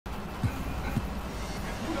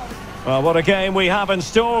Well, what a game we have in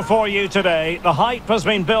store for you today. The hype has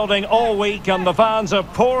been building all week and the fans are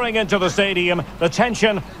pouring into the stadium. The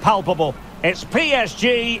tension palpable. It's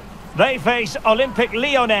PSG, they face Olympique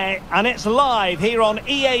Lyonnais, and it's live here on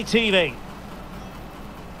EA TV.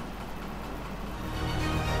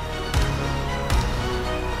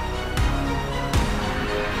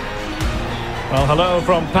 Well, hello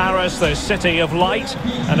from Paris, the city of light,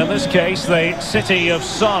 and in this case, the city of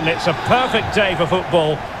sun. It's a perfect day for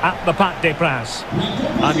football at the Parc des Princes.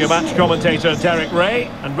 I'm your match commentator, Derek Ray,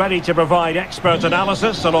 and ready to provide expert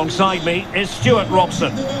analysis alongside me is Stuart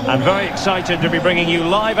Robson. I'm very excited to be bringing you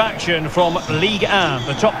live action from Ligue 1,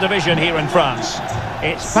 the top division here in France.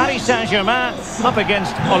 It's Paris Saint-Germain up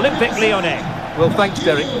against Olympique Lyonnais. Well, thanks,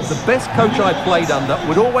 Derek. The best coach I played under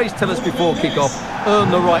would always tell us before kick-off,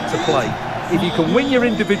 earn the right to play. If you can win your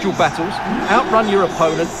individual battles, outrun your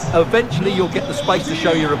opponent, eventually you'll get the space to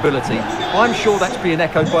show your ability. I'm sure that's being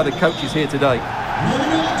echoed by the coaches here today.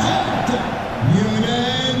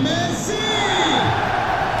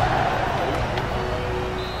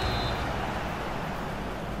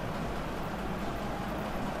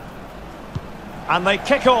 And they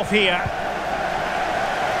kick off here.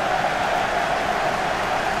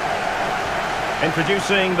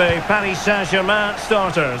 Introducing the Paris Saint-Germain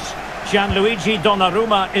starters. Gianluigi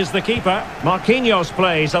Donnarumma is the keeper. Marquinhos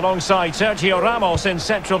plays alongside Sergio Ramos in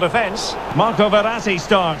central defence. Marco Verratti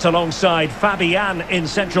starts alongside Fabian in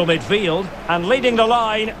central midfield. And leading the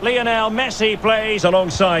line, Lionel Messi plays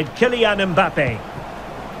alongside Kylian Mbappe.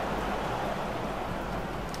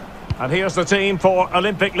 And here's the team for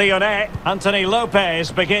Olympique Lyonnais. Anthony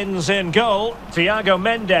Lopez begins in goal. Thiago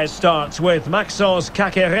Mendes starts with Maxence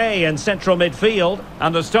Caqueret in central midfield.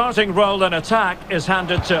 And the starting role in attack is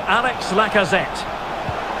handed to Alex Lacazette.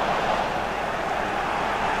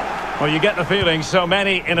 Well, you get the feeling so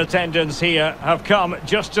many in attendance here have come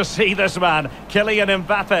just to see this man, Kylian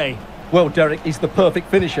Mbappe. Well, Derek, he's the perfect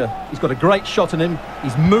finisher. He's got a great shot on him,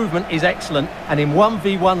 his movement is excellent, and in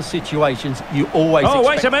 1v1 situations, you always expect... Oh,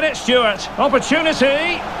 wait a minute, Stuart.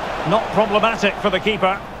 Opportunity! Not problematic for the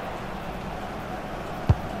keeper.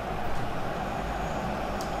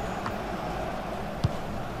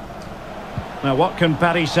 Now, what can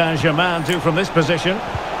Paris Saint-Germain do from this position?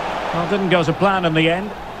 Well, didn't go to plan in the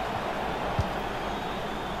end.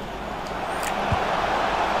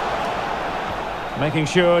 Making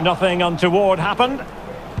sure nothing untoward happened. In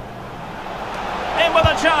with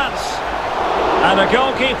a chance. And a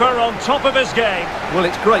goalkeeper on top of his game. Well,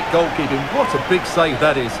 it's great goalkeeping. What a big save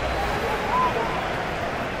that is.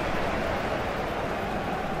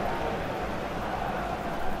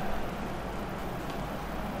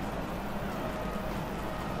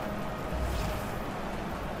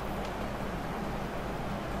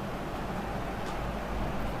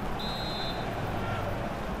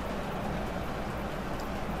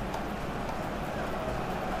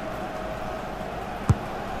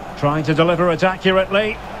 Trying to deliver it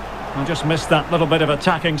accurately. I just missed that little bit of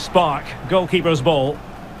attacking spark. Goalkeeper's ball.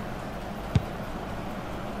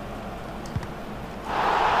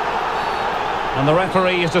 And the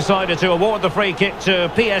referee has decided to award the free kick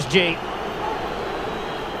to PSG.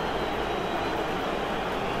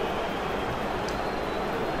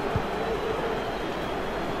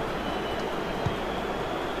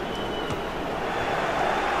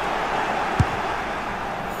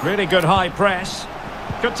 Really good high press.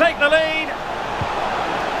 Could take the lead.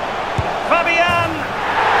 Fabian.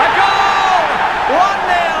 A goal! 1-0.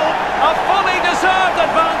 A fully deserved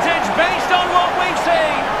advantage based on what we've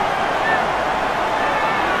seen.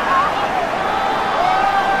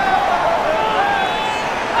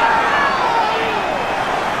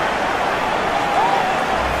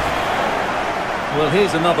 Well,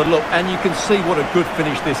 here's another look, and you can see what a good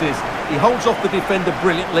finish this is. He holds off the defender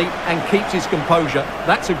brilliantly and keeps his composure.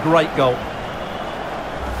 That's a great goal.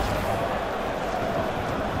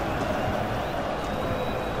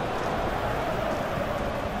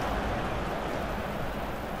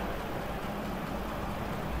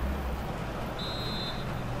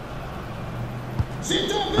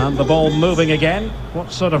 And the ball moving again.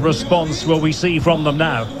 What sort of response will we see from them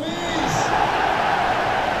now?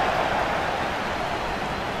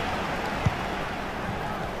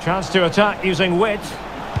 Chance to attack using width.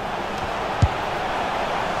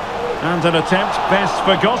 And an attempt best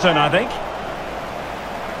forgotten, I think.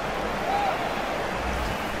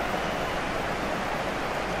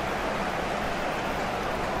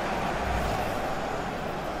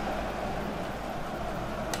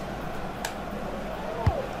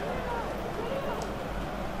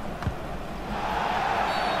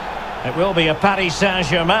 It will be a Paris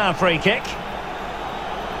Saint-Germain free kick.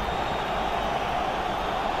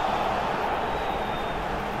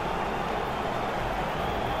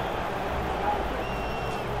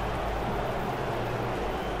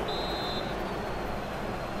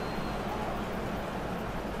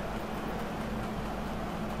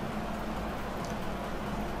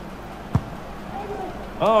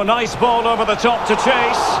 Oh, nice ball over the top to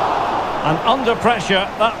chase. And under pressure,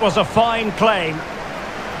 that was a fine claim.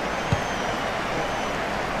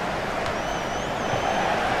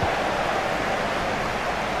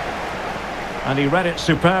 And he read it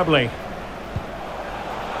superbly.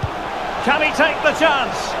 Can he take the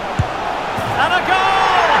chance? And a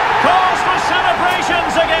goal! Calls for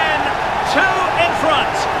celebrations again. 2 in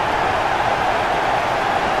front.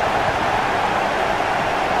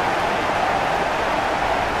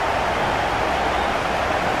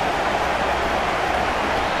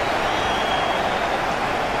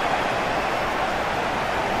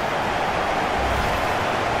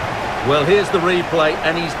 Well, here's the replay,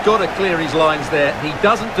 and he's got to clear his lines there. He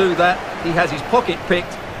doesn't do that. He has his pocket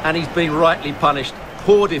picked, and he's been rightly punished.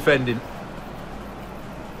 Poor defending.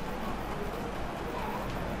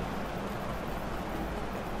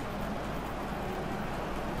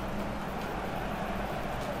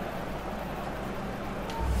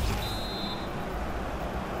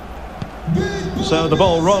 So the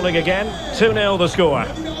ball rolling again. 2-0 the score.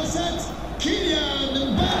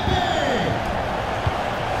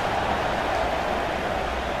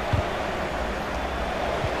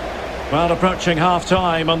 Well, approaching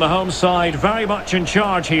half-time on the home side, very much in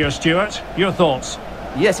charge here, Stuart. Your thoughts?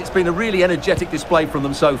 Yes, it's been a really energetic display from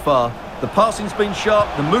them so far. The passing's been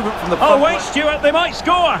sharp, the movement from the front... Oh, wait, Stuart, they might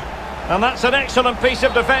score! And that's an excellent piece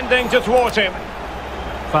of defending to thwart him.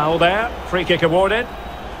 Foul there, free kick awarded.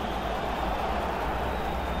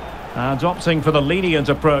 And opting for the lenient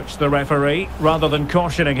approach, the referee, rather than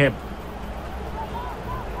cautioning him.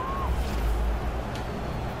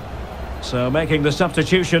 So making the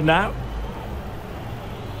substitution now.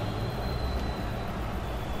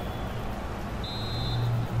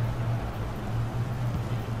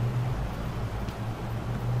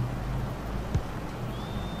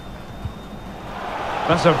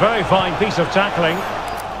 That's a very fine piece of tackling.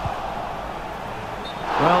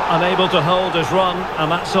 Well, unable to hold his run,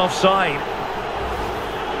 and that's offside.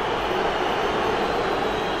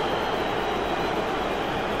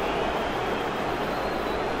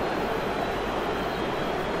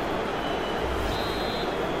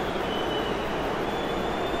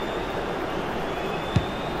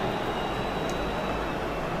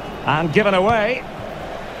 And given away.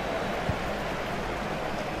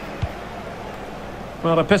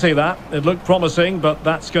 Well, a pity that. It looked promising, but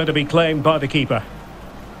that's going to be claimed by the keeper.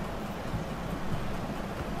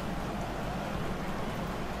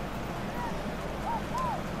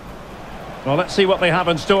 Well, let's see what they have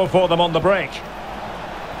in store for them on the break.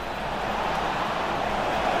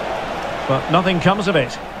 But nothing comes of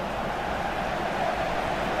it.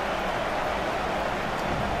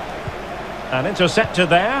 And intercepted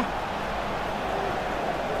there.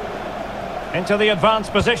 Into the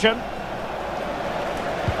advanced position.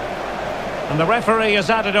 And the referee has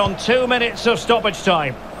added on 2 minutes of stoppage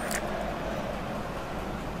time.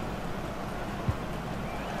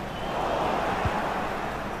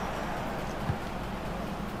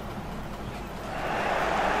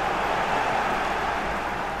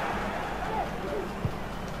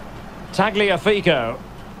 Tagliafico.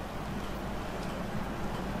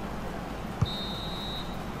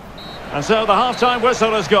 And so the half-time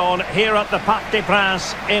whistle has gone here at the Parc des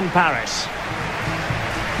Princes in Paris.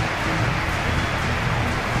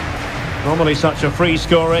 Normally such a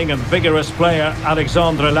free-scoring and vigorous player,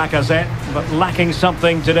 Alexandre Lacazette, but lacking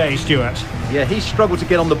something today, Stuart. Yeah, he's struggled to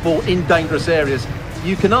get on the ball in dangerous areas.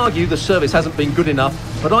 You can argue the service hasn't been good enough,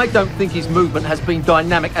 but I don't think his movement has been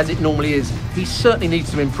dynamic as it normally is. He certainly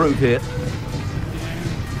needs to improve here.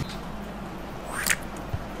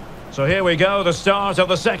 So here we go, the start of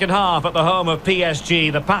the second half at the home of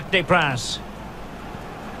PSG, the Parc des Princes.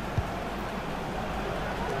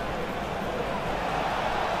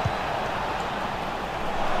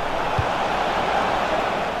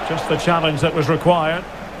 Just the challenge that was required.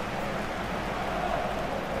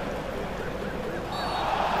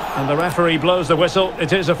 And the referee blows the whistle.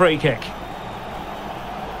 It is a free kick.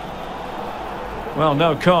 Well,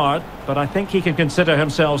 no card, but I think he can consider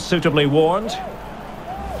himself suitably warned.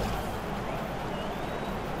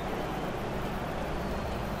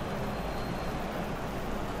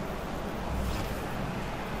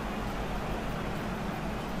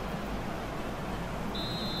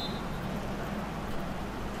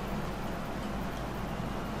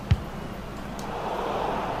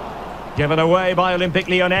 Given away by Olympique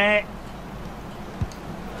Lyonnais.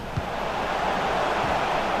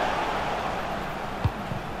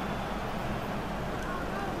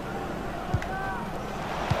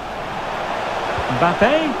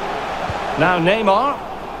 Mbappe. Now Neymar.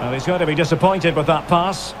 Well, he's going to be disappointed with that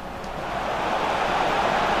pass.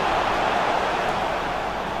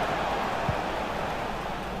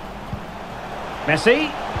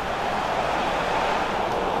 Messi.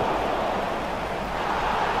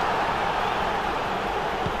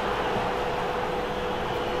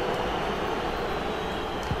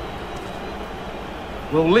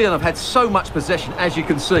 Well, Lyon have had so much possession, as you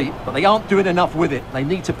can see, but they aren't doing enough with it. They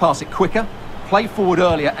need to pass it quicker, play forward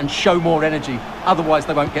earlier and show more energy. Otherwise,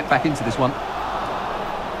 they won't get back into this one.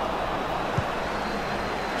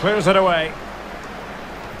 Clears it away.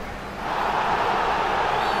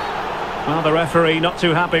 Well, the referee not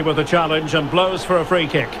too happy with the challenge and blows for a free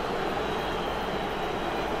kick.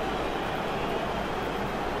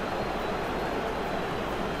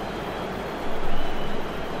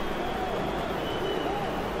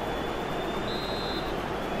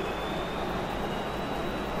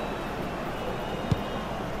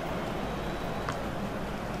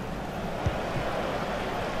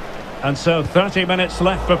 And so 30 minutes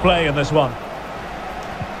left for play in this one.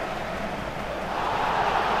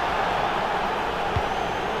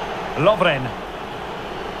 Lovren.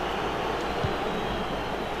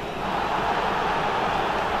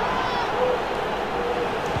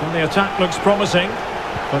 And the attack looks promising,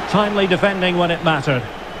 but timely defending when it mattered.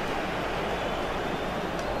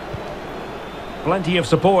 Plenty of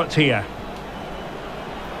support here.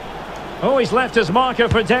 Oh, he's left his marker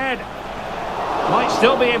for dead. Might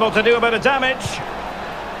still be able to do a bit of damage.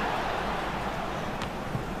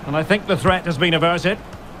 And I think the threat has been averted.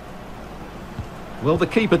 Well, the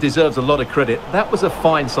keeper deserves a lot of credit. That was a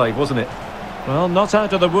fine save, wasn't it? Well, not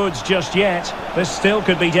out of the woods just yet. This still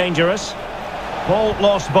could be dangerous. Ball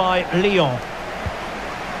lost by Lyon.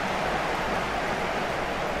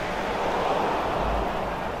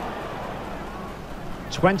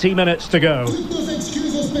 "20 minutes to go."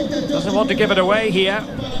 Doesn't want to give it away here.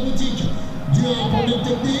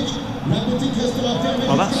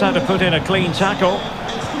 Well, that's how to put in a clean tackle.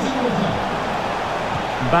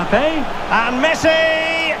 Mbappe and Messi,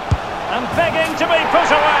 and begging to be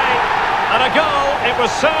put away, and a goal. It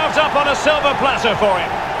was served up on a silver platter for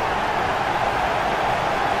him.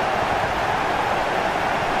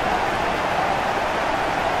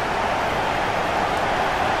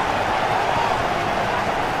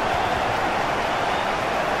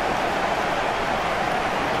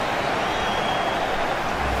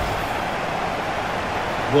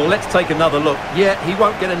 Well, let's take another look. Yeah, he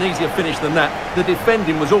won't get an easier finish than that. The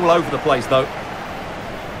defending was all over the place, though.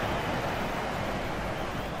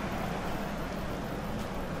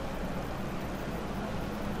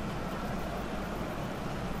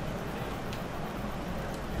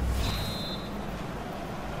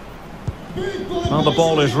 Well, the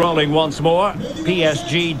ball is rolling once more.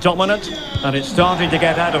 PSG dominant, and it's starting to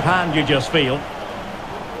get out of hand, you just feel.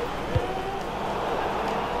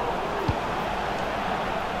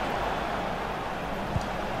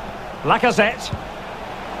 Lacazette.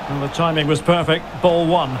 And the timing was perfect. Ball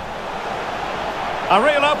one. A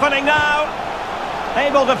real opening now.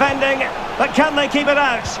 Able defending, but can they keep it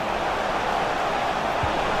out?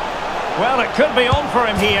 Well, it could be on for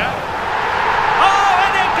him here. Oh,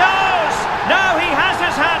 and it goes! Now he has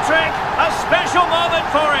his hat-trick. A special moment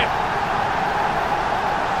for him.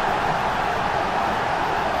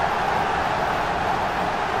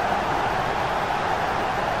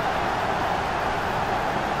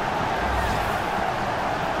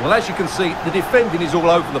 Well, as you can see, the defending is all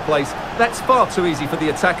over the place. That's far too easy for the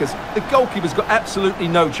attackers. The goalkeeper's got absolutely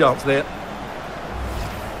no chance there.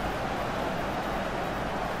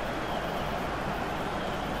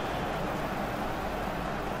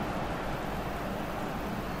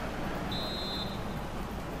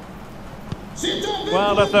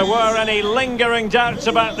 Well, if there were any lingering doubts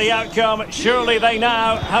about the outcome, surely they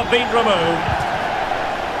now have been removed.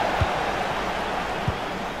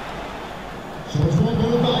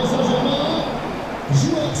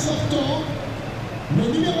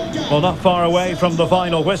 Well, not far away from the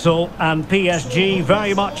final whistle, and PSG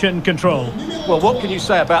very much in control. Well, what can you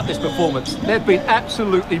say about this performance? They've been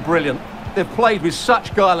absolutely brilliant. They've played with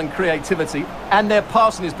such guile and creativity, and their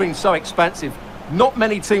passing has been so expansive. Not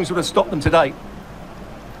many teams would have stopped them today.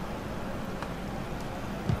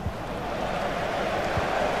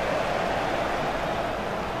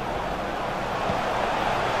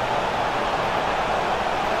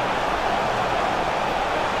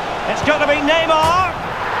 It's got to be Neymar.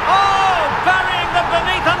 Oh, burying them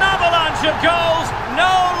beneath an avalanche of goals.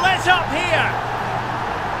 No let up here.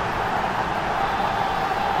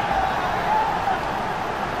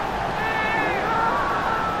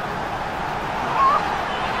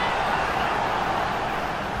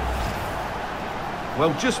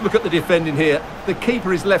 Well, just look at the defending here. The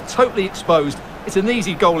keeper is left totally exposed. It's an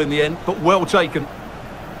easy goal in the end, but well taken.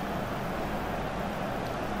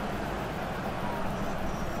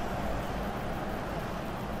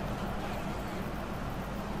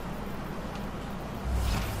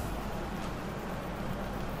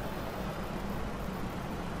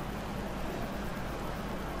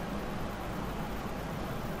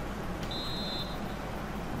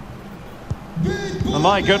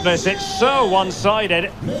 My goodness, it's so one-sided.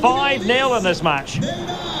 5-0 in this match.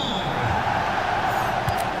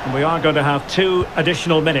 And we are going to have 2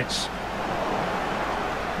 additional minutes.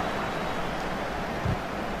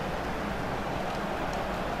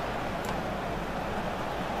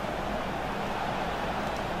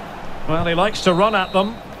 Well, he likes to run at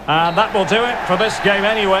them. And that will do it for this game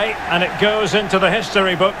anyway. And it goes into the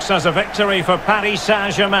history books as a victory for Paris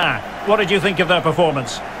Saint-Germain. What did you think of their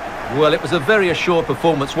performance? Well, it was a very assured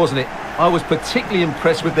performance, wasn't it? I was particularly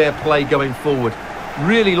impressed with their play going forward.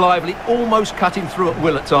 Really lively, almost cutting through at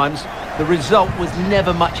will at times. The result was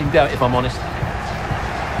never much in doubt, if I'm honest.